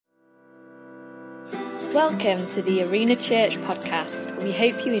Welcome to the Arena Church podcast. We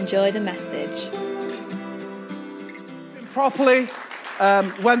hope you enjoy the message. Properly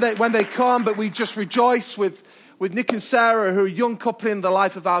when they come, but we just rejoice with Nick and Sarah, who are a young couple in the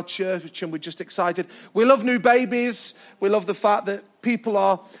life of our church, and we're just excited. We love new babies. We love the fact that people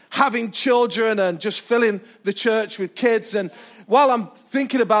are having children and just filling the church with kids. And while I'm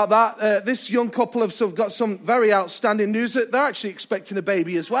thinking about that, this young couple have sort of got some very outstanding news that they're actually expecting a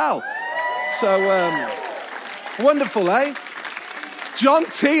baby as well. So, wonderful, eh? John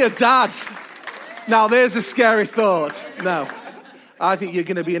T, a dad. Now, there's a scary thought. No, I think you're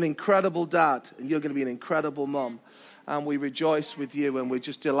going to be an incredible dad, and you're going to be an incredible mom. And we rejoice with you, and we're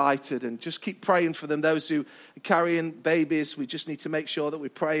just delighted. And just keep praying for them. Those who are carrying babies, we just need to make sure that we're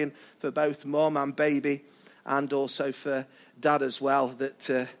praying for both mom and baby, and also for dad as well. That,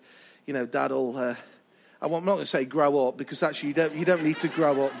 dad will, I'm not going to say grow up, because actually you don't need to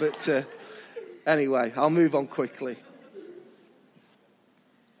grow up. But anyway, I'll move on quickly.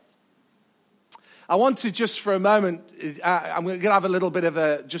 I want to just for a moment, I'm going to have a little bit of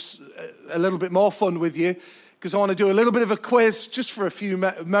a little bit more fun with you, because I want to do a little bit of a quiz just for a few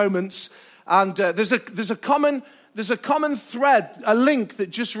moments. And there's a common thread, a link that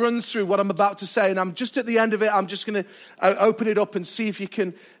just runs through what I'm about to say. And I'm just at the end of it. I'm just going to open it up and see if you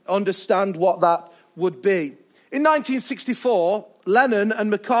can understand what that would be. In 1964, Lennon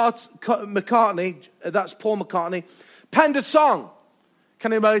and McCartney, that's Paul McCartney, penned a song.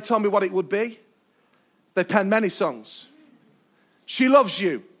 Can anybody tell me what it would be? They penned many songs. She Loves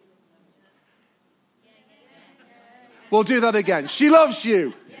You. We'll do that again. She Loves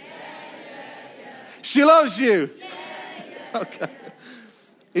You. She Loves You. Okay.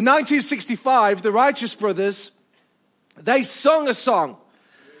 In 1965, the Righteous Brothers, they sung a song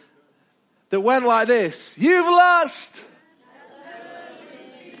that went like this. You've lost.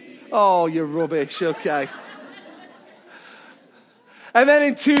 Oh, you're rubbish. Okay. And then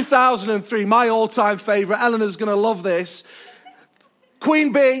in 2003, my all-time favorite, Eleanor's going to love this.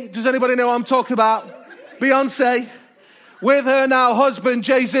 Queen Bee, does anybody know what I'm talking about? Beyonce, with her now husband,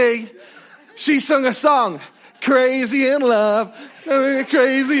 Jay-Z, she sung a song, Crazy in Love,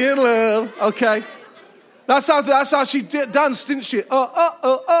 Crazy in Love. Okay. That's how she danced, didn't she?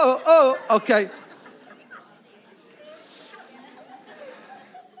 Oh. Okay.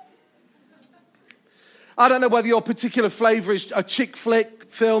 I don't know whether your particular flavor is a chick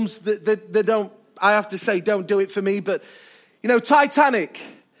flick films that don't, I have to say, don't do it for me. But, Titanic,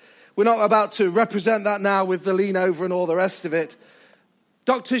 we're not about to represent that now with the lean over and all the rest of it.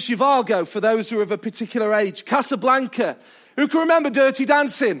 Dr. Zhivago, for those who are of a particular age. Casablanca. Who can remember Dirty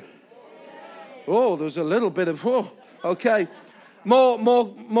Dancing? Oh, there's a little bit of, okay.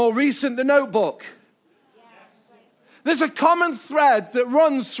 More recent, The Notebook. There's a common thread that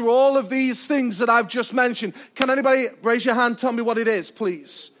runs through all of these things that I've just mentioned. Can anybody raise your hand, tell me what it is,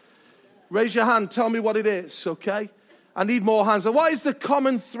 please? Raise your hand, tell me what it is, okay? I need more hands. What is the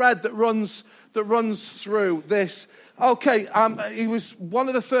common thread that runs through this? Okay, he was one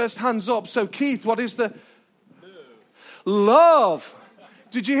of the first hands up. So Keith, what is the... Love.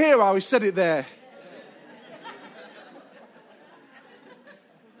 Did you hear how he said it there?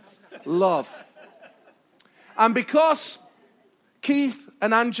 Love. And because Keith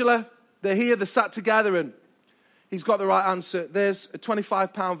and Angela, they're here, they're sat together, and he's got the right answer. There's a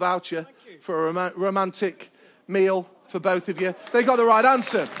 £25 voucher for a romantic meal for both of you. They got the right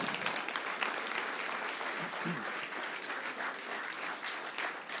answer.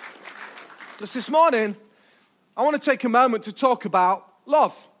 This morning, I want to take a moment to talk about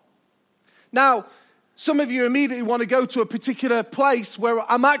love. Now, some of you immediately want to go to a particular place where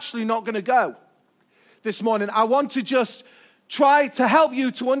I'm actually not going to go. This morning, I want to just try to help you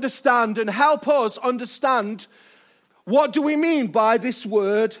to understand and help us understand what do we mean by this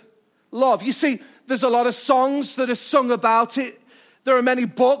word love. You see, there's a lot of songs that are sung about it. There are many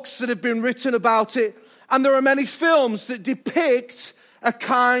books that have been written about it. And there are many films that depict a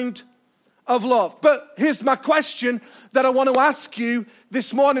kind of love. But here's my question that I want to ask you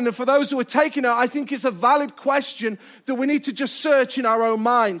this morning. And for those who are taking it, I think it's a valid question that we need to just search in our own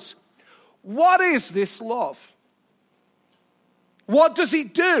minds. What is this love? What does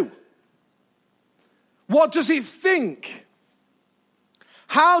it do? What does it think?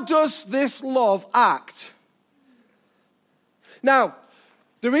 How does this love act? Now,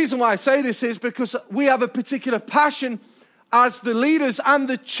 the reason why I say this is because we have a particular passion as the leaders and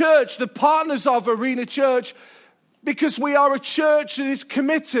the church, the partners of Arena Church, because we are a church that is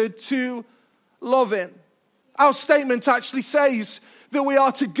committed to loving. Our statement actually says that we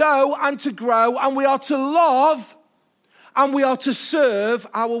are to go and to grow, and we are to love and we are to serve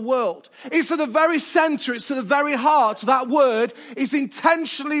our world. It's at the very center, it's at the very heart. That word is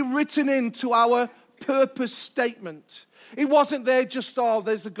intentionally written into our purpose statement. It wasn't there just,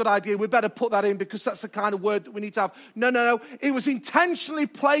 there's a good idea, we better put that in because that's the kind of word that we need to have. No. It was intentionally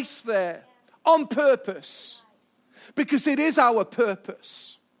placed there on purpose because it is our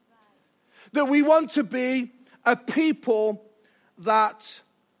purpose. That we want to be a people that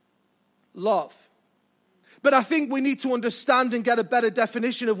love. But I think we need to understand and get a better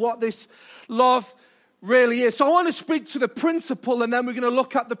definition of what this love really is. So I want to speak to the principle and then we're going to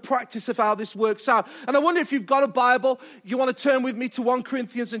look at the practice of how this works out. And I wonder if you've got a Bible, you want to turn with me to 1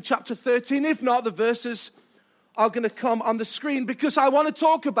 Corinthians in chapter 13. If not, the verses are going to come on the screen because I want to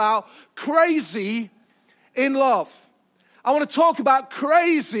talk about crazy in love. I want to talk about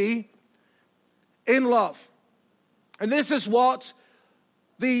crazy in love. And this is what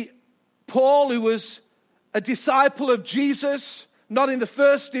Paul, who was a disciple of Jesus, not in the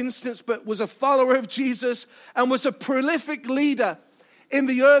first instance, but was a follower of Jesus and was a prolific leader in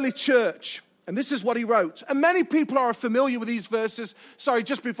the early church. And this is what he wrote. And many people are familiar with these verses. Sorry,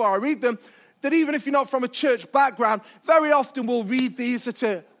 just before I read them, that even if you're not from a church background, very often we'll read these at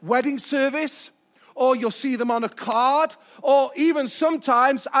a wedding service, or you'll see them on a card, or even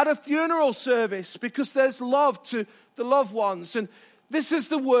sometimes at a funeral service, because there's love to the loved ones. And this is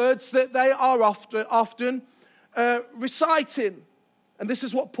the words that they are often reciting. And this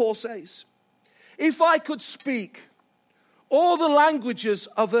is what Paul says. If I could speak all the languages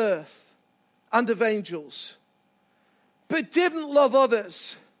of earth and of angels, but didn't love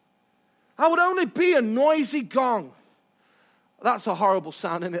others, I would only be a noisy gong. That's a horrible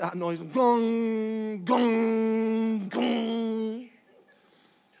sound, isn't it? That noise. Gong, gong, gong.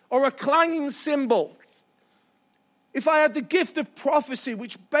 Or a clanging cymbal. If I had the gift of prophecy,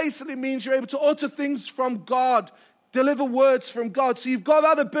 which basically means you're able to utter things from God, deliver words from God. So you've got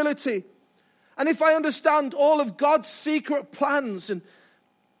that ability. And if I understand all of God's secret plans and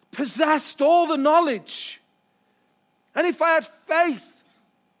possessed all the knowledge, and if I had faith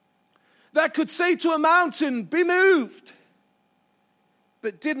that could say to a mountain, be moved,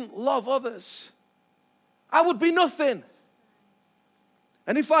 but didn't love others, I would be nothing.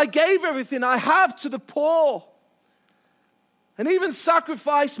 And if I gave everything I have to the poor, and even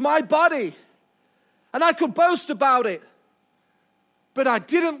sacrifice my body, and I could boast about it, but I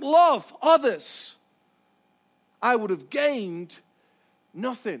didn't love others, I would have gained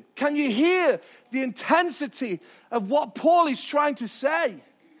nothing. Can you hear the intensity of what Paul is trying to say?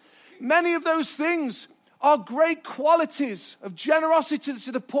 Many of those things are great qualities of generosity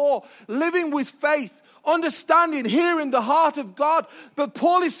to the poor, living with faith, understanding, hearing the heart of God. But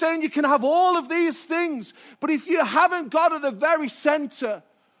Paul is saying you can have all of these things, but if you haven't got at the very center,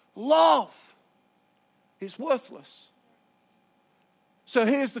 love, it's worthless. So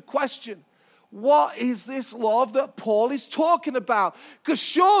here's the question. What is this love that Paul is talking about? Because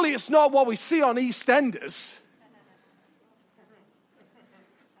surely it's not what we see on EastEnders.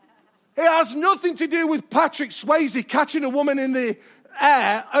 It has nothing to do with Patrick Swayze catching a woman in the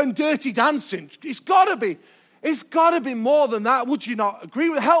air and Dirty Dancing. It's got to be more than that. Would you not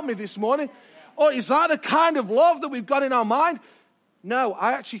agree? Help me this morning. Or is that the kind of love that we've got in our mind? No,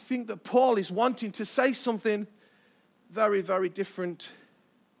 I actually think that Paul is wanting to say something very, very different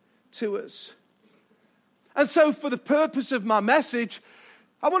to us. And so for the purpose of my message,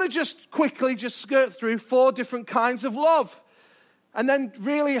 I want to just quickly skirt through 4 different kinds of love. And then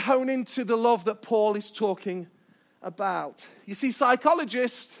really hone into the love that Paul is talking about. You see,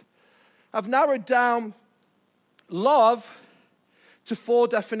 psychologists have narrowed down love to 4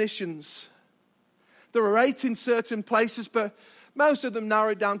 definitions. There are 8 in certain places, but most of them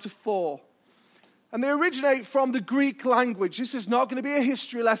narrowed down to 4. And they originate from the Greek language. This is not going to be a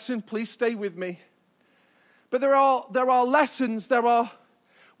history lesson. Please stay with me. But there are lessons, there are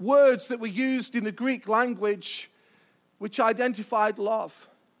words that were used in the Greek language which identified love.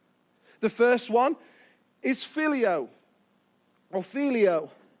 The first one is phileo, or filio.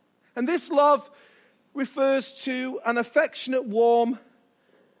 And this love refers to an affectionate, warm,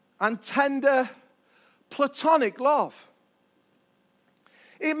 and tender, platonic love.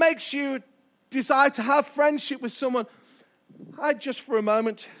 It makes you desire to have friendship with someone. I just for a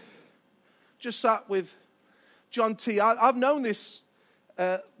moment just sat with John T. I've known this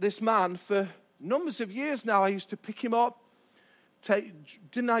man for numbers of years now. I used to pick him up.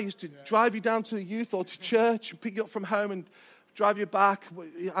 Didn't I used to drive you down to the youth or to church and pick you up from home and drive you back?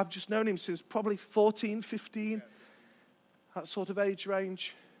 I've just known him since probably 14, 15, that sort of age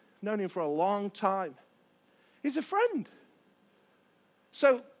range. Known him for a long time. He's a friend.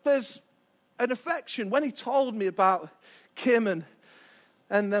 So there's an affection. When he told me about Kim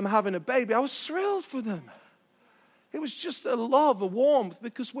and them having a baby, I was thrilled for them. It was just a love, a warmth,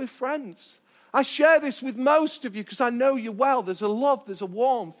 because we're friends. I share this with most of you because I know you well. There's a love, there's a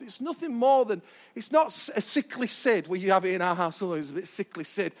warmth. It's nothing more than, it's not a sickly Sid, where you have it in our house, always a bit sickly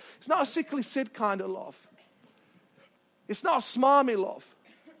Sid. It's not a sickly Sid kind of love. It's not a smarmy love.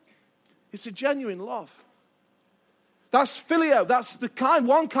 It's a genuine love. That's phileo. That's the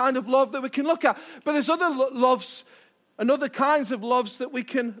one kind of love that we can look at. But there's other loves and other kinds of loves that we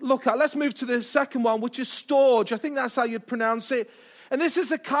can look at. Let's move to the second one, which is storge. I think that's how you'd pronounce it. And this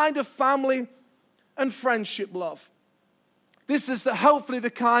is a kind of family and friendship love. This is hopefully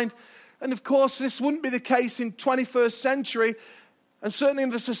the kind, and of course this wouldn't be the case in 21st century, and certainly in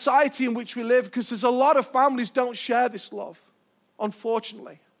the society in which we live, because there's a lot of families don't share this love,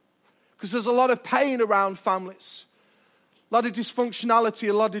 unfortunately. Because there's a lot of pain around families. A lot of dysfunctionality,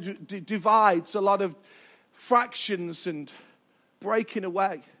 a lot of divides, a lot of fractions and breaking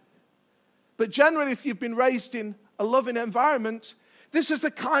away. But generally, if you've been raised in a loving environment, this is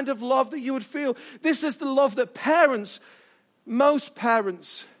the kind of love that you would feel. This is the love that most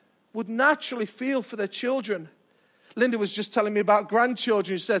parents would naturally feel for their children. Linda was just telling me about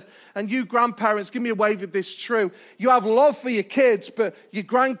grandchildren. She says, and you grandparents, give me a wave if this is true. You have love for your kids, but your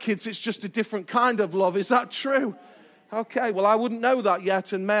grandkids, it's just a different kind of love. Is that true? Okay, well, I wouldn't know that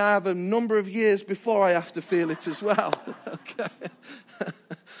yet, and may I have a number of years before I have to feel it as well. Okay.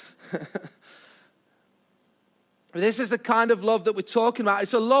 This is the kind of love that we're talking about.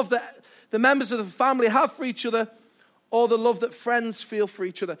 It's a love that the members of the family have for each other, or the love that friends feel for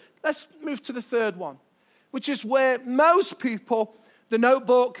each other. Let's move to the third one, which is where most people, The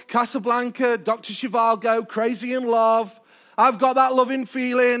Notebook, Casablanca, Dr. Zhivago, Crazy in Love, I've got that loving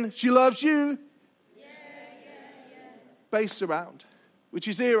feeling, she loves you, based around, which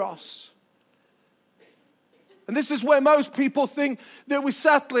is eros. And this is where most people think that we're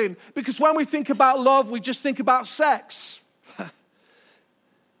settling, because when we think about love, we just think about sex.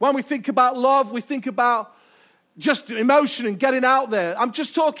 When we think about love, we think about just emotion and getting out there. I'm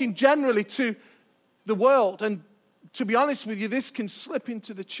just talking generally to the world, and to be honest with you, this can slip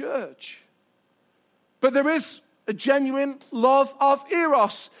into the church. But there is a genuine love of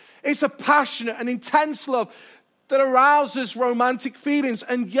eros. It's a passionate and intense love that arouses romantic feelings.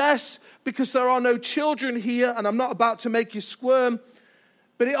 And yes, because there are no children here, and I'm not about to make you squirm,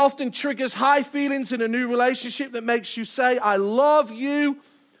 but it often triggers high feelings in a new relationship that makes you say, I love you.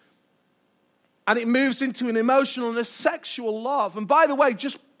 And it moves into an emotional and a sexual love. And by the way,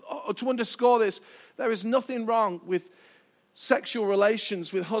 just to underscore this, there is nothing wrong with sexual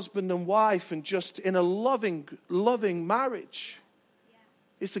relations with husband and wife and just in a loving marriage.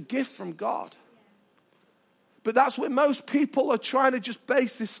 It's a gift from God. But that's where most people are trying to just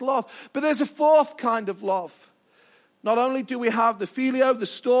base this love. But there's a fourth kind of love. Not only do we have the phileo, the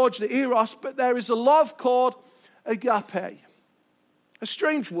storge, the eros, but there is a love called agape. A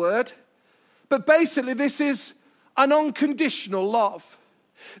strange word. But basically this is an unconditional love.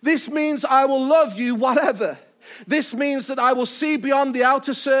 This means I will love you whatever. This means that I will see beyond the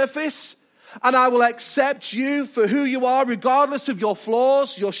outer surface and I will accept you for who you are regardless of your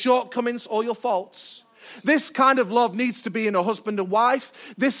flaws, your shortcomings, or your faults. This kind of love needs to be in a husband and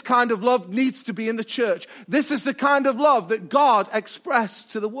wife. This kind of love needs to be in the church. This is the kind of love that God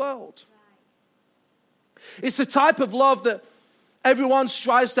expressed to the world. It's the type of love that everyone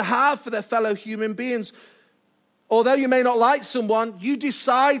strives to have for their fellow human beings. Although you may not like someone, you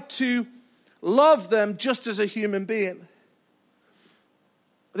decide to love them just as a human being.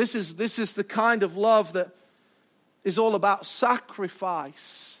 This is the kind of love that is all about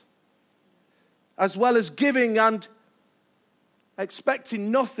sacrifice, as well as giving and expecting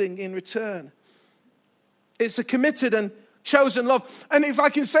nothing in return. It's a committed and chosen love. And if I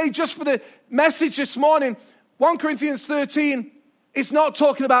can say just for the message this morning, 1 Corinthians 13, it's not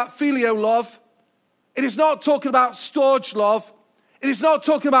talking about phileo love. It is not talking about storge love. It is not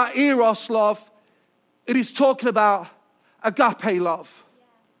talking about eros love. It is talking about agape love.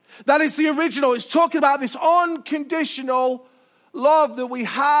 That is the original. It's talking about this unconditional love that we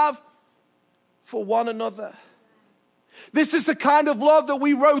have for one another. This is the kind of love that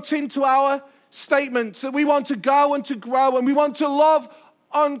we wrote into our statements, that we want to go and to grow, and we want to love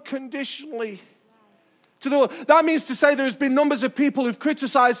unconditionally to the world. That means to say there has been numbers of people who've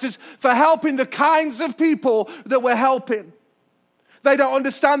criticized us for helping the kinds of people that we're helping. They don't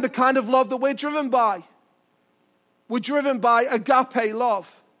understand the kind of love that we're driven by. We're driven by agape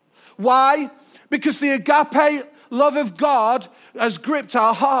love. Why? Because the agape love of God has gripped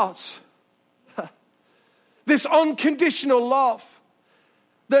our hearts. This unconditional love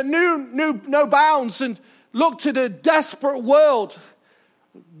that knew no bounds and look to the desperate world,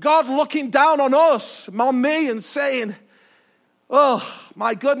 God looking down on us, on me, and saying, oh,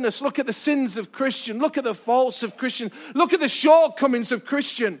 my goodness, look at the sins of Christian. Look at the faults of Christian. Look at the shortcomings of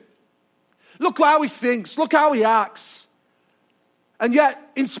Christian. Look how he thinks. Look how he acts. And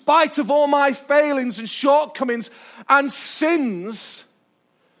yet, in spite of all my failings and shortcomings and sins,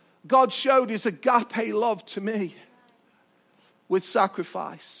 God showed his agape love to me with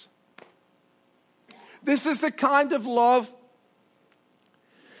sacrifice. This is the kind of love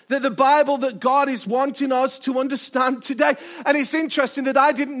that the Bible, that God is wanting us to understand today. And it's interesting that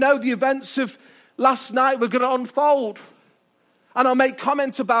I didn't know the events of last night were going to unfold. And I'll make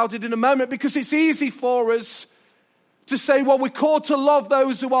comment about it in a moment, because it's easy for us to say, well, we're called to love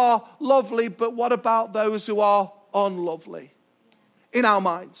those who are lovely, but what about those who are unlovely? In our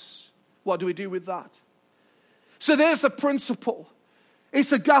minds, what do we do with that? So there's the principle.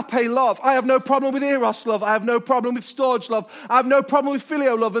 It's agape love. I have no problem with eros love. I have no problem with storge love. I have no problem with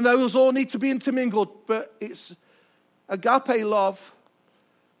filial love, and those all need to be intermingled. But it's agape love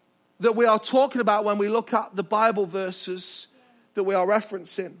that we are talking about when we look at the Bible verses that we are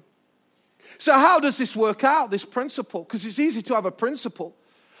referencing. So how does this work out, this principle? Because it's easy to have a principle.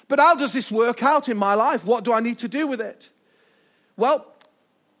 But how does this work out in my life? What do I need to do with it? Well,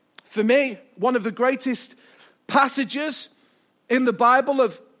 for me, one of the greatest passages in the Bible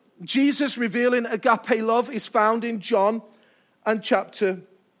of Jesus revealing agape love is found in John and chapter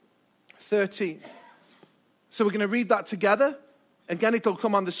 13. So we're going to read that together. Again, it'll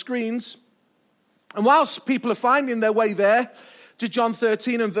come on the screens. And whilst people are finding their way there to John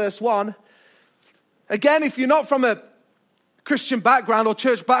 13 and verse 1, again, if you're not from a Christian background or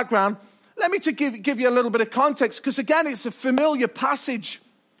church background, let me to give you a little bit of context, because again, it's a familiar passage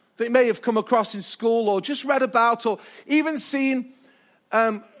that you may have come across in school or just read about or even seen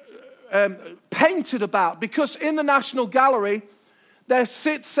painted about. Because in the National Gallery, there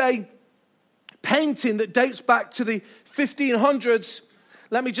sits a painting that dates back to the 1500s.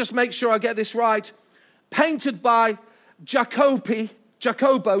 Let me just make sure I get this right. Painted by Jacopo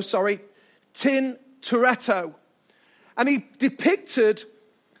Tintoretto. And he depicted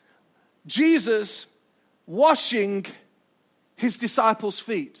Jesus washing his disciples'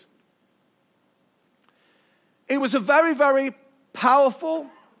 feet. It was a very, very powerful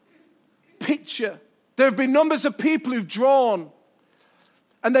picture. There have been numbers of people who've drawn,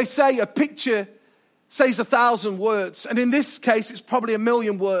 and they say a picture says 1,000 words. And in this case, it's probably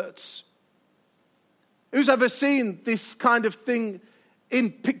 1,000,000 words. Who's ever seen this kind of thing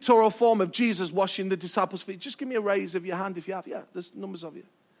in pictorial form of Jesus washing the disciples' feet? Just give me a raise of your hand if you have. Yeah, there's numbers of you.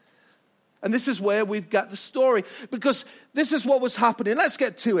 And this is where we've got the story, because this is what was happening. Let's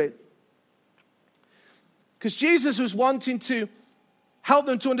get to it. Because Jesus was wanting to help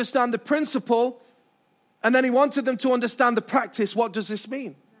them to understand the principle, and then he wanted them to understand the practice. What does this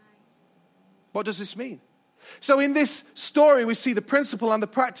mean? What does this mean? So in this story, we see the principle and the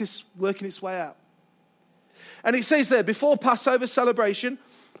practice working its way out. And it says there, before Passover celebration,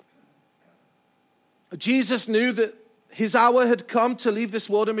 Jesus knew that his hour had come to leave this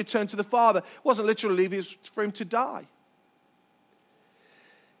world and return to the Father. It wasn't literally leave, it was for him to die.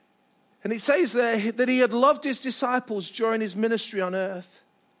 And it says there that he had loved his disciples during his ministry on earth.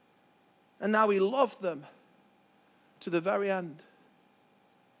 And now he loved them to the very end.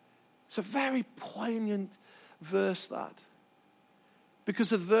 It's a very poignant verse, that.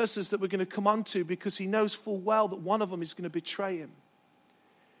 Because of the verses that we're going to come on to, because he knows full well that one of them is going to betray him.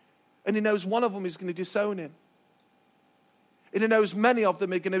 And he knows one of them is going to disown him. And he knows many of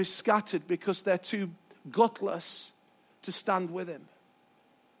them are going to be scattered because they're too gutless to stand with him.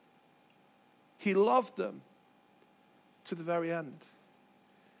 He loved them to the very end.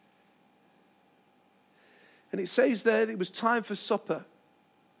 And it says there that it was time for supper.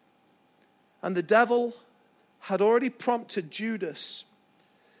 And the devil had already prompted Judas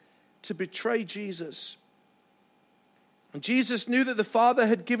to betray Jesus. And Jesus knew that the Father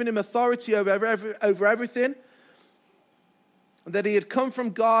had given him authority over everything, and that he had come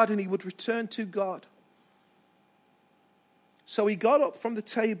from God and he would return to God. So he got up from the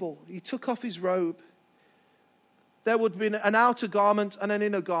table. He took off his robe. There would have been an outer garment and an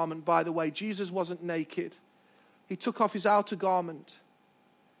inner garment, by the way. Jesus wasn't naked. He took off his outer garment.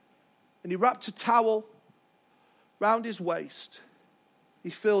 And he wrapped a towel round his waist. He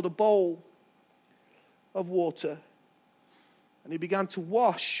filled a bowl of water. And he began to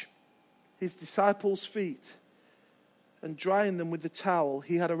wash his disciples' feet and drying them with the towel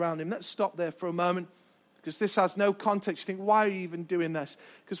he had around him. Let's stop there for a moment, because this has no context. You think, why are you even doing this?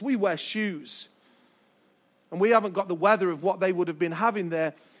 Because we wear shoes. And we haven't got the weather of what they would have been having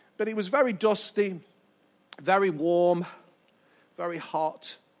there. But it was very dusty. very warm, very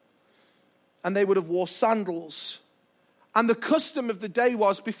hot. And they would have wore sandals. And the custom of the day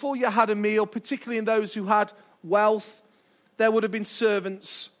was, before you had a meal, particularly in those who had wealth, there would have been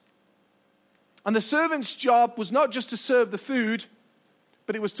servants. And the servant's job was not just to serve the food,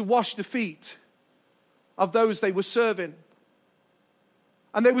 but it was to wash the feet of those they were serving.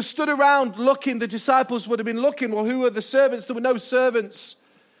 And they were stood around looking, the disciples would have been looking, well, who are the servants? There were no servants.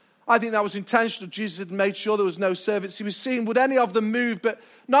 I think that was intentional. Jesus had made sure there was no servants. He was seeing, would any of them move? But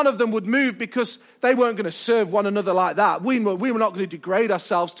none of them would move because they weren't going to serve one another like that. We were not going to degrade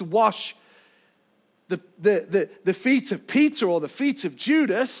ourselves to wash the feet of Peter or the feet of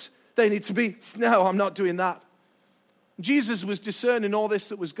Judas. They need to be, no, I'm not doing that. Jesus was discerning all this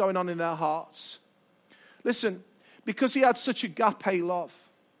that was going on in their hearts. Listen, because he had such agape love,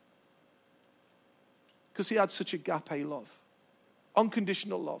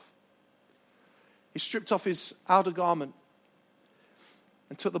 unconditional love, he stripped off his outer garment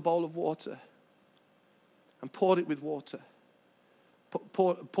and took the bowl of water and poured it with water,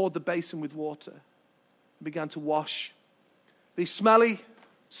 poured the basin with water, and began to wash these smelly,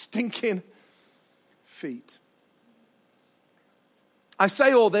 stinking feet. I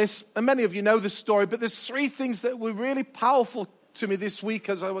say all this, and many of you know this story, but there's three things that were really powerful to me this week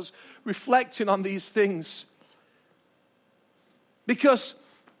as I was reflecting on these things. Because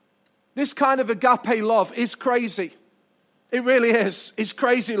this kind of agape love is crazy. It really is. It's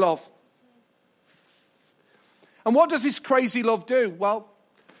crazy love. And what does this crazy love do? Well,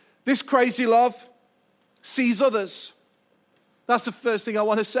 this crazy love sees others. That's the first thing I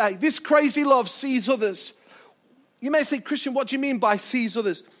want to say. This crazy love sees others. You may say, Christian, what do you mean by sees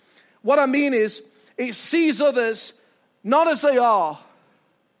others? What I mean is, it sees others not as they are,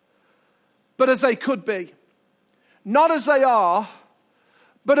 but as they could be. Not as they are,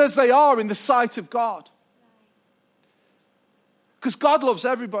 but as they are in the sight of God. Because God loves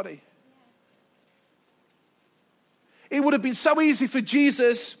everybody. It would have been so easy for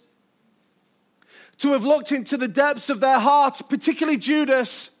Jesus to have looked into the depths of their heart, particularly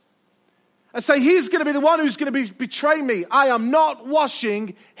Judas, and say, he's going to be the one who's going to betray me. I am not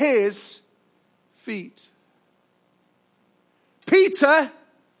washing his feet. Peter,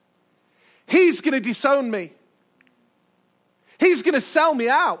 he's going to disown me. He's going to sell me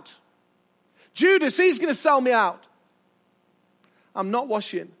out. Judas, he's going to sell me out. I'm not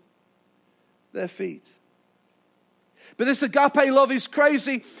washing their feet. But this agape love is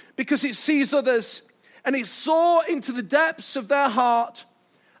crazy because it sees others and it saw into the depths of their heart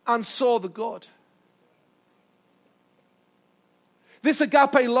and saw the good. This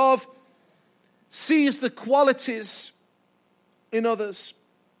agape love sees the qualities in others.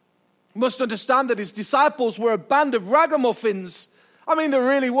 You must understand that his disciples were a band of ragamuffins. I mean, they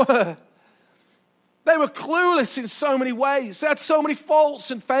really were. They were clueless in so many ways. They had so many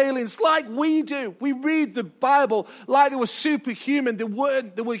faults and failings like we do. We read the Bible like they were superhuman. They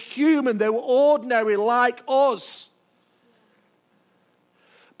weren't. They were human. They were ordinary like us.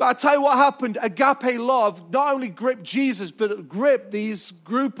 But I tell you what happened. Agape love not only gripped Jesus, but it gripped these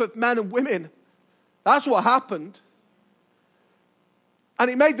group of men and women. That's what happened. And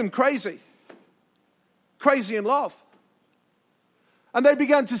it made them crazy. Crazy in love. And they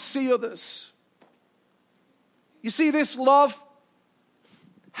began to see others. You see, this love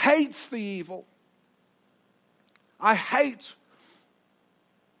hates the evil. I hate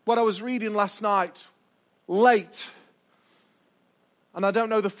what I was reading last night, late. And I don't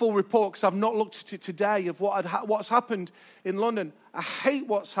know the full report because I've not looked at it today of what's happened in London. I hate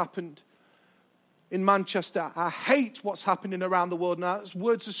what's happened in Manchester. I hate what's happening around the world. Now, that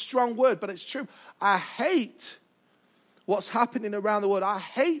word's a strong word, but it's true. I hate what's happening around the world. I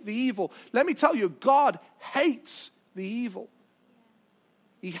hate the evil. Let me tell you, God hates the evil.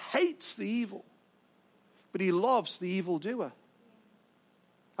 He hates the evil. But he loves the evildoer.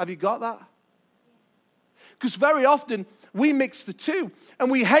 Have you got that? Because very often we mix the two.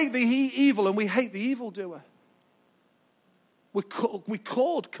 And we hate the evil and we hate the evildoer. We're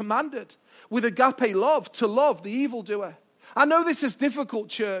called, commanded with agape love to love the evildoer. I know this is difficult,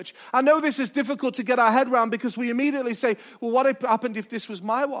 church. I know this is difficult to get our head around because we immediately say, well, what happened if this was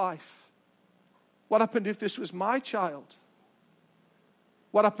my wife? What happened if this was my child?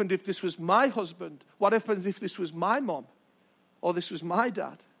 What happened if this was my husband? What happened if this was my mom? Or this was my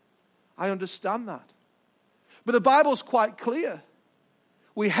dad? I understand that. But the Bible's quite clear.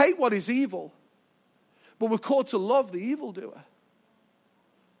 We hate what is evil, but we're called to love the evildoer.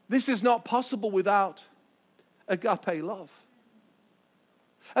 This is not possible without agape love.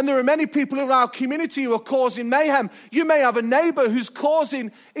 And there are many people in our community who are causing mayhem. You may have a neighbor who's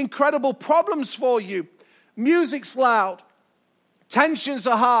causing incredible problems for you. Music's loud. Tensions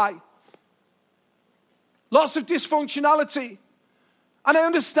are high. Lots of dysfunctionality. And I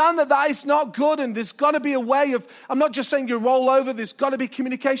understand that is not good, and there's got to be a way of, I'm not just saying you roll over, there's got to be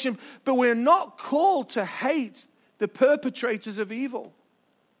communication, but we're not called to hate the perpetrators of evil.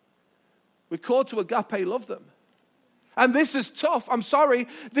 We're called to agape love them. And this is tough. I'm sorry,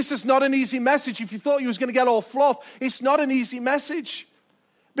 this is not an easy message. If you thought you was going to get all fluff, it's not an easy message.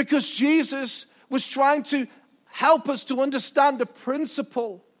 Because Jesus was trying to help us to understand a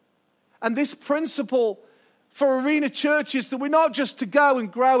principle. And this principle for Arena Church is that we're not just to go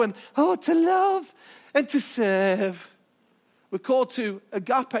and grow and, to love and to serve. We're called to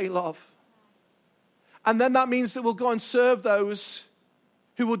agape love. And then that means that we'll go and serve those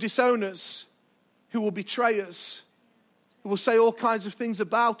who will disown us, who will betray us, who will say all kinds of things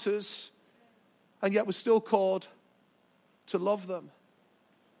about us, and yet we're still called to love them.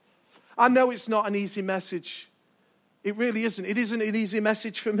 I know it's not an easy message. It really isn't. It isn't an easy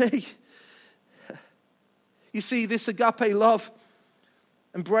message for me. You see, this agape love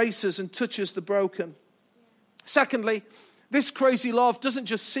embraces and touches the broken. Secondly, this crazy love doesn't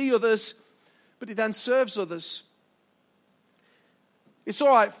just see others, but it then serves others. It's all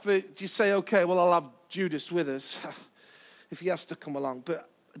right for you to say, okay, well, I'll have Judas with us if he has to come along, but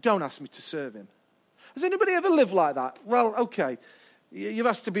don't ask me to serve him. Has anybody ever lived like that? Well, okay, you've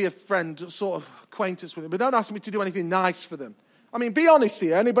asked to be a friend, sort of acquaintance with him, but don't ask me to do anything nice for them. I mean, be honest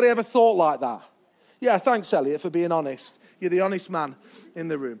here. Anybody ever thought like that? Yeah, thanks, Elliot, for being honest. You're the honest man in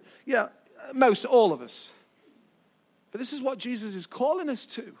the room. Yeah, all of us. But this is what Jesus is calling us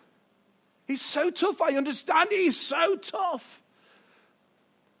to. He's so tough. I understand it. He's so tough.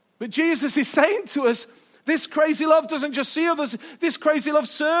 But Jesus is saying to us, this crazy love doesn't just see others. This crazy love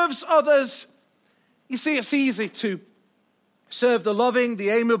serves others. You see, it's easy to serve the loving, the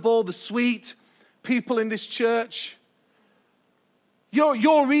amiable, the sweet people in this church.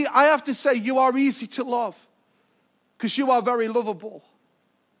 I have to say, you are easy to love because you are very lovable.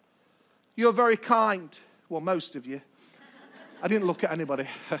 You're very kind. Well, most of you. I didn't look at anybody.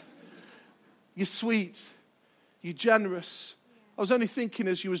 You're sweet. You're generous. I was only thinking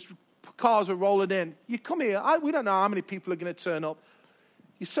as cars were rolling in, you come here. We don't know how many people are going to turn up.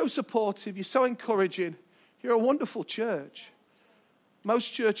 You're so supportive. You're so encouraging. You're a wonderful church.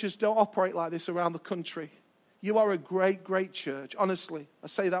 Most churches don't operate like this around the country. You are a great, great church. Honestly, I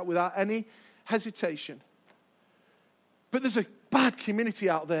say that without any hesitation. But there's a bad community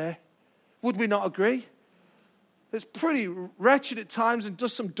out there. Would we not agree? It's pretty wretched at times and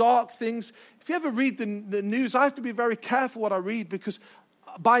does some dark things. If you ever read the news, I have to be very careful what I read because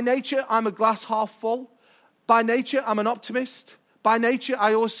by nature, I'm a glass half full. By nature, I'm an optimist. By nature,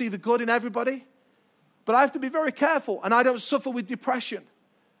 I always see the good in everybody. But I have to be very careful, and I don't suffer with depression.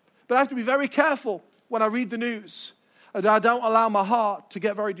 But I have to be very careful when I read the news, and I don't allow my heart to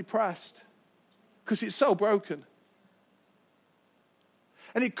get very depressed because it's so broken.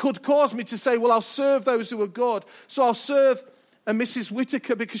 And it could cause me to say, well, I'll serve those who are good. So I'll serve a Mrs.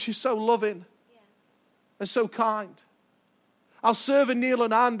 Whitaker because she's so loving and so kind. I'll serve a Neil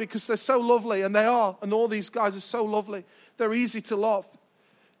and Anne because they're so lovely, and they are. And all these guys are so lovely. They're easy to love.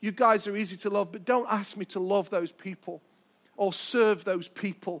 You guys are easy to love, but don't ask me to love those people or serve those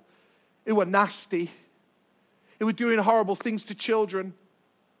people who are nasty, who are doing horrible things to children,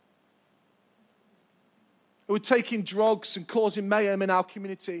 who are taking drugs and causing mayhem in our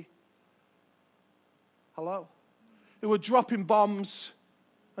community. Hello? Who are dropping bombs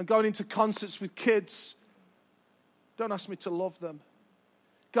and going into concerts with kids. Don't ask me to love them.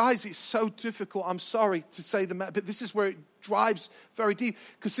 Guys, it's so difficult. I'm sorry to say but this is where it drives very deep.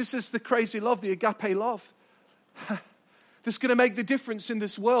 Because this is the crazy love, the agape love. That's going to make the difference in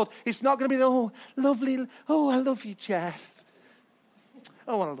this world. It's not going to be, oh, lovely, oh, I love you, Jeff.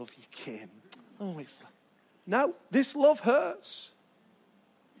 Oh, I love you, Kim. Oh, no, this love hurts.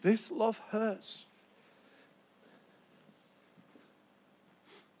 This love hurts.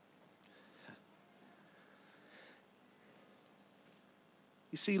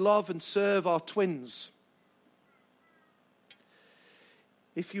 You see, love and serve are twins.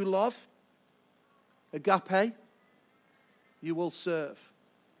 If you love, agape, you will serve.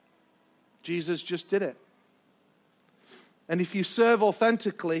 Jesus just did it. And if you serve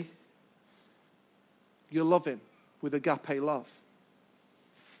authentically, you're loving with agape love.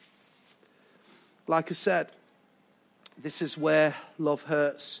 Like I said, this is where love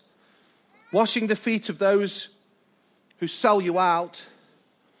hurts. Washing the feet of those who sell you out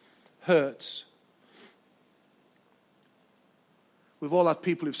hurts. We've all had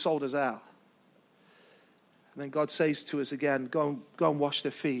people who've sold us out. And then God says to us again, go and wash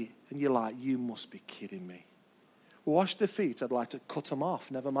their feet. And you're like, you must be kidding me. Wash the feet. I'd like to cut them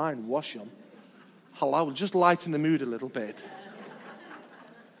off. Never mind, wash them. Hello, just lighten the mood a little bit.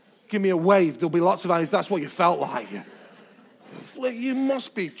 Give me a wave. There'll be lots of hands if that's what you felt like. You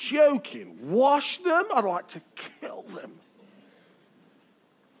must be joking. Wash them? I'd like to kill them.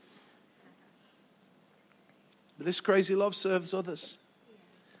 But this crazy love serves others.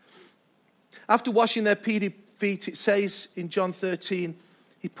 After washing their feet, it says in John 13,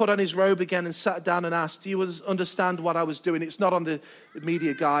 he put on his robe again and sat down and asked, do you understand what I was doing? It's not on the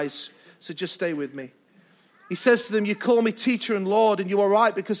media, guys, so just stay with me. He says to them, you call me teacher and Lord, and you are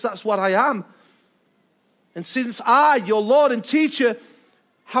right, because that's what I am. And since I, your Lord and teacher,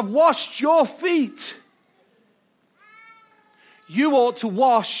 have washed your feet, you ought to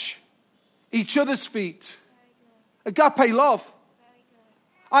wash each other's feet. Agape love.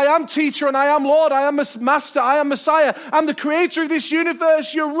 I am teacher and I am Lord. I am master. I am Messiah. I'm the creator of this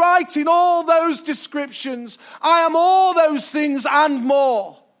universe. You're right in all those descriptions. I am all those things and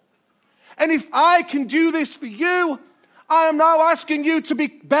more. And if I can do this for you, I am now asking you to be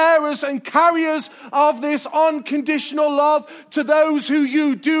bearers and carriers of this unconditional love to those who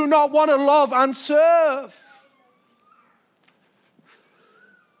you do not want to love and serve.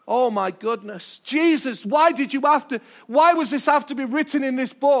 Oh my goodness. Jesus, why was this have to be written in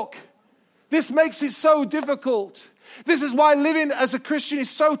this book? This makes it so difficult. This is why living as a Christian is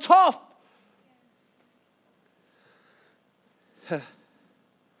so tough.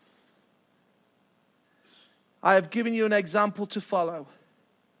 I have given you an example to follow.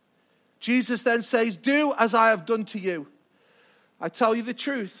 Jesus then says, do as I have done to you. I tell you the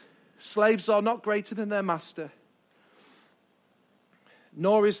truth, slaves are not greater than their master.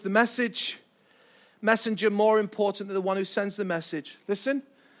 Nor is the messenger more important than the one who sends the message. Listen,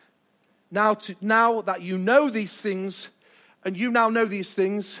 now that you know these things, and you now know these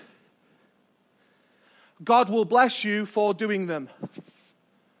things, God will bless you for doing them.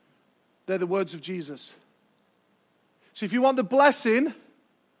 They're the words of Jesus. So if you want the blessing,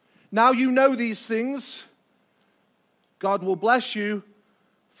 now you know these things, God will bless you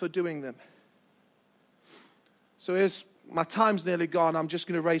for doing them. So my time's nearly gone. I'm just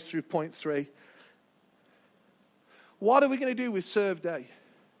going to race through point 3. What are we going to do with Serve Day?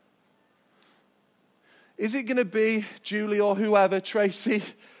 Is it going to be Julie or whoever, Tracy,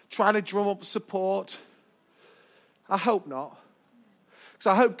 trying to drum up support? I hope not. Because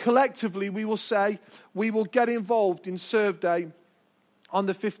I hope collectively we will say we will get involved in Serve Day on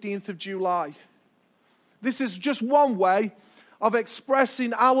the 15th of July. This is just one way of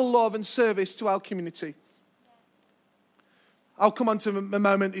expressing our love and service to our community. I'll come on to a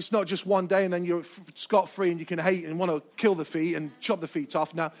moment, it's not just one day and then you're scot-free and you can hate and want to kill the feet and chop the feet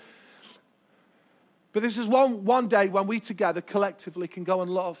off. No. But this is one day when we together collectively can go and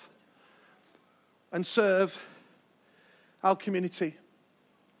love and serve our community.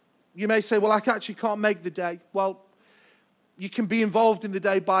 You may say, well, I actually can't make the day. Well, you can be involved in the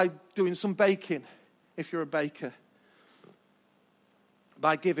day by doing some baking, if you're a baker.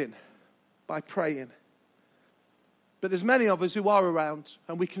 By giving, by praying. But there's many of us who are around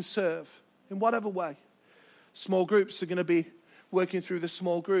and we can serve in whatever way. Small groups are going to be working through the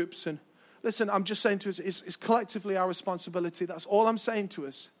small groups. And listen, I'm just saying to us, it's collectively our responsibility. That's all I'm saying to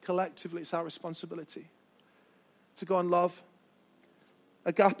us. Collectively, it's our responsibility to go and love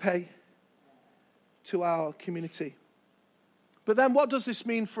agape to our community. But then what does this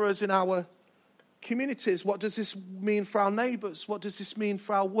mean for us in our communities? What does this mean for our neighbors? What does this mean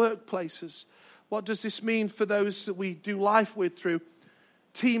for our workplaces? What does this mean for those that we do life with through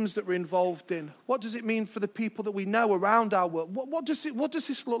teams that we're involved in? What does it mean for the people that we know around our world? What does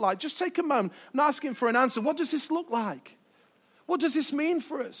this look like? Just take a moment. I'm not asking for an answer. What does this look like? What does this mean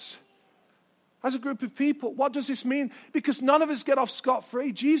for us as a group of people? What does this mean? Because none of us get off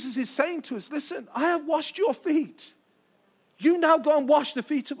scot-free. Jesus is saying to us, listen, I have washed your feet. You now go and wash the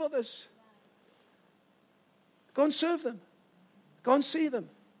feet of others. Go and serve them. Go and see them.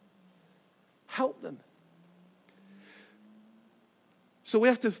 Help them. So we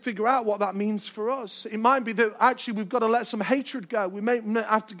have to figure out what that means for us. It might be that actually we've got to let some hatred go. We may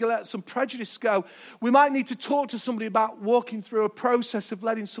have to let some prejudice go. We might need to talk to somebody about walking through a process of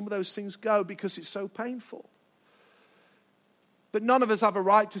letting some of those things go because it's so painful. But none of us have a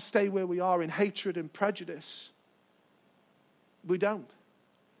right to stay where we are in hatred and prejudice. We don't.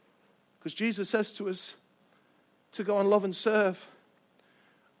 Because Jesus says to us to go and love and serve.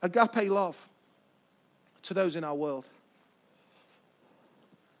 Agape love to those in our world.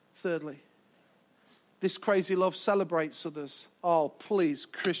 Thirdly, this crazy love celebrates others. Oh, please,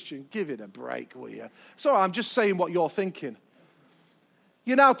 Christian, give it a break, will you? Sorry, I'm just saying what you're thinking.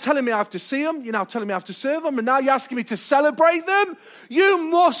 You're now telling me I have to see them. You're now telling me I have to serve them. And now you're asking me to celebrate them. You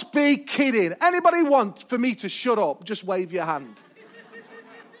must be kidding. Anybody want for me to shut up? Just wave your hand.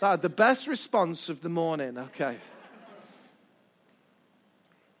 That's the best response of the morning. Okay.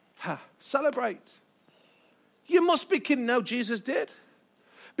 Celebrate. You must be kidding. No, Jesus did.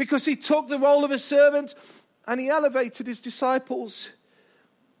 Because he took the role of a servant and he elevated his disciples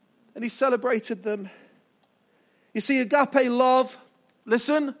and he celebrated them. You see, agape love,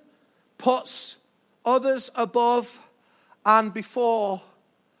 listen, puts others above and before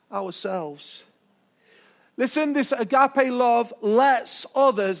ourselves. Listen, this agape love lets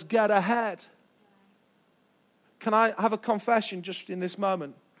others get ahead. Can I have a confession just in this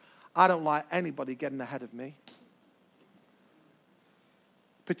moment? I don't like anybody getting ahead of me.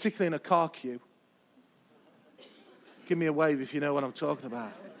 Particularly in a car queue. Give me a wave if you know what I'm talking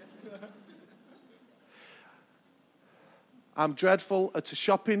about. I'm dreadful at a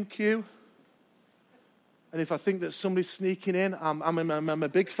shopping queue. And if I think that somebody's sneaking in, I'm a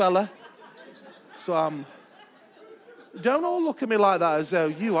big fella. So don't all look at me like that as though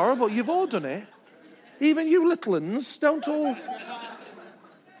you horrible. You've all done it. Even you little uns, don't all.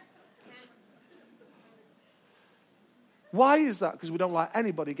 Why is that? Because we don't like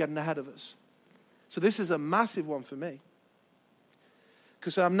anybody getting ahead of us. So this is a massive one for me.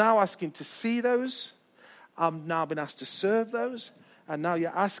 Because I'm now asking to see those. I've now been asked to serve those. And now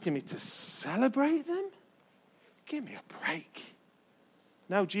you're asking me to celebrate them? Give me a break.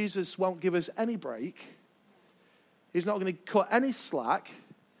 No, Jesus won't give us any break. He's not going to cut any slack.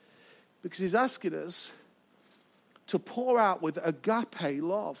 Because he's asking us to pour out with agape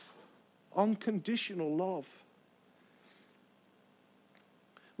love. Unconditional love.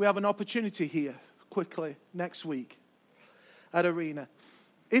 We have an opportunity here, quickly, next week at Arena.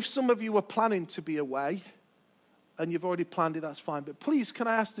 If some of you are planning to be away, and you've already planned it, that's fine. But please, can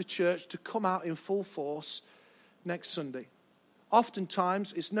I ask the church to come out in full force next Sunday?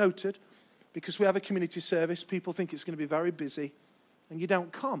 Oftentimes, it's noted, because we have a community service, people think it's going to be very busy, and you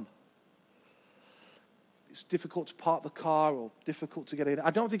don't come. It's difficult to park the car or difficult to get in.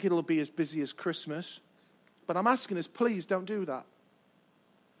 I don't think it'll be as busy as Christmas, but I'm asking us, please don't do that.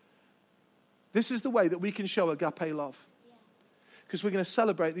 This is the way that we can show agape love. Because we're going to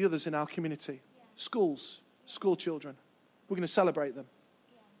celebrate the others in our community. Schools, school children. We're going to celebrate them.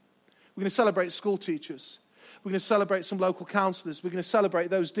 We're going to celebrate school teachers. We're going to celebrate some local counsellors. We're going to celebrate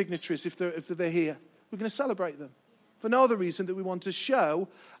those dignitaries if they're here. We're going to celebrate them. For no other reason that we want to show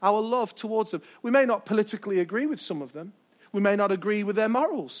our love towards them. We may not politically agree with some of them. We may not agree with their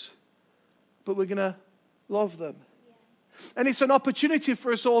morals. But we're going to love them. And it's an opportunity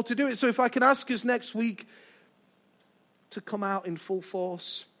for us all to do it. So if I can ask us next week to come out in full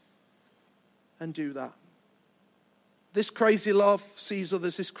force and do that. This crazy love sees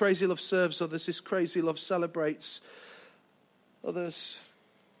others. This crazy love serves others. This crazy love celebrates others.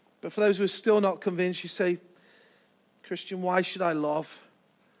 But for those who are still not convinced, you say, Christian, why should I love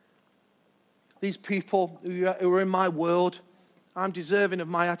these people who are in my world? I'm deserving of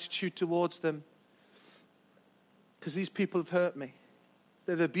my attitude towards them. Because these people have hurt me.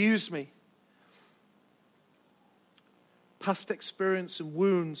 They've abused me. Past experience and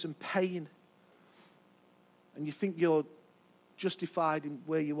wounds and pain. And you think you're justified in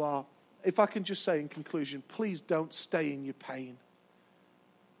where you are. If I can just say in conclusion, please don't stay in your pain.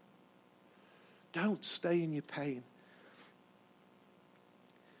 Don't stay in your pain.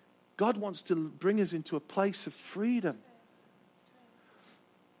 God wants to bring us into a place of freedom.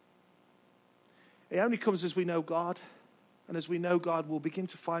 It only comes as we know God. And as we know God, we'll begin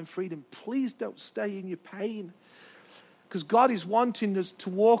to find freedom. Please don't stay in your pain. Because God is wanting us to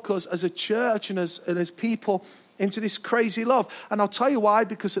walk us as a church and as people into this crazy love. And I'll tell you why.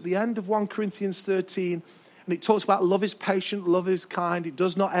 Because at the end of 1 Corinthians 13, and it talks about love is patient, love is kind, it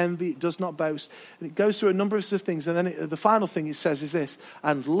does not envy, it does not boast. And it goes through a number of things. And then the final thing it says is this: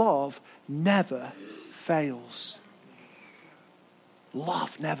 and love never fails.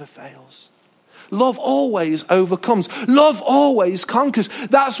 Love never fails. Love always overcomes. Love always conquers.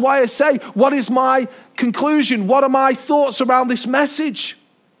 That's why I say, what is my conclusion? What are my thoughts around this message?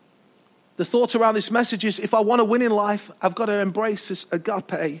 The thought around this message is, if I want to win in life, I've got to embrace this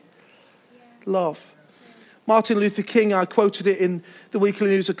agape love. Martin Luther King, I quoted it in the Weekly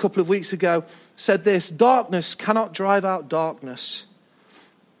News a couple of weeks ago, said this: darkness cannot drive out darkness.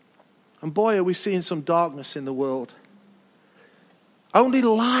 And boy, are we seeing some darkness in the world. Only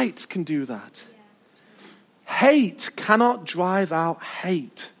light can do that. Hate cannot drive out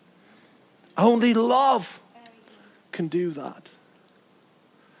hate. Only love can do that.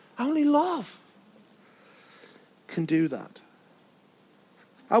 Only love can do that.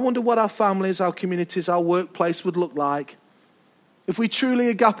 I wonder what our families, our communities, our workplace would look like if we truly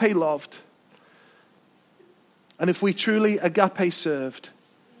agape loved and if we truly agape served.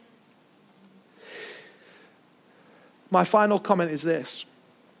 My final comment is this.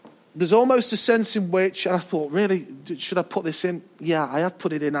 There's almost a sense in which, and I thought, really, should I put this in? Yeah, I have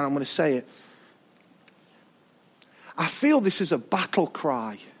put it in and I'm going to say it. I feel this is a battle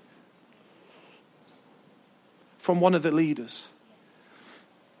cry from one of the leaders.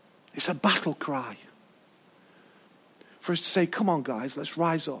 It's a battle cry for us to say, come on guys, let's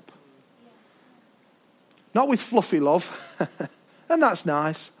rise up. Not with fluffy love, and that's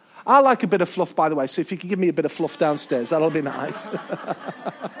nice. I like a bit of fluff, by the way, so if you can give me a bit of fluff downstairs, that'll be nice.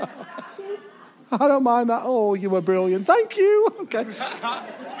 I don't mind that. Oh, you were brilliant. Thank you. Okay.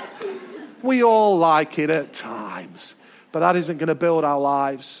 We all like it at times, but that isn't going to build our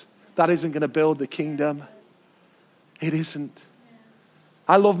lives. That isn't going to build the kingdom. It isn't.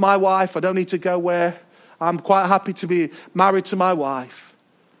 I love my wife. I don't need to go where. I'm quite happy to be married to my wife.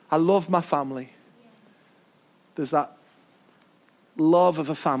 I love my family. There's that love of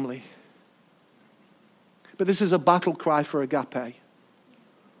a family. But this is a battle cry for agape.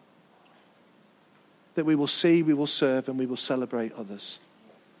 That we will see, we will serve, and we will celebrate others.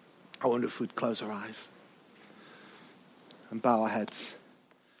 I wonder if we'd close our eyes and bow our heads.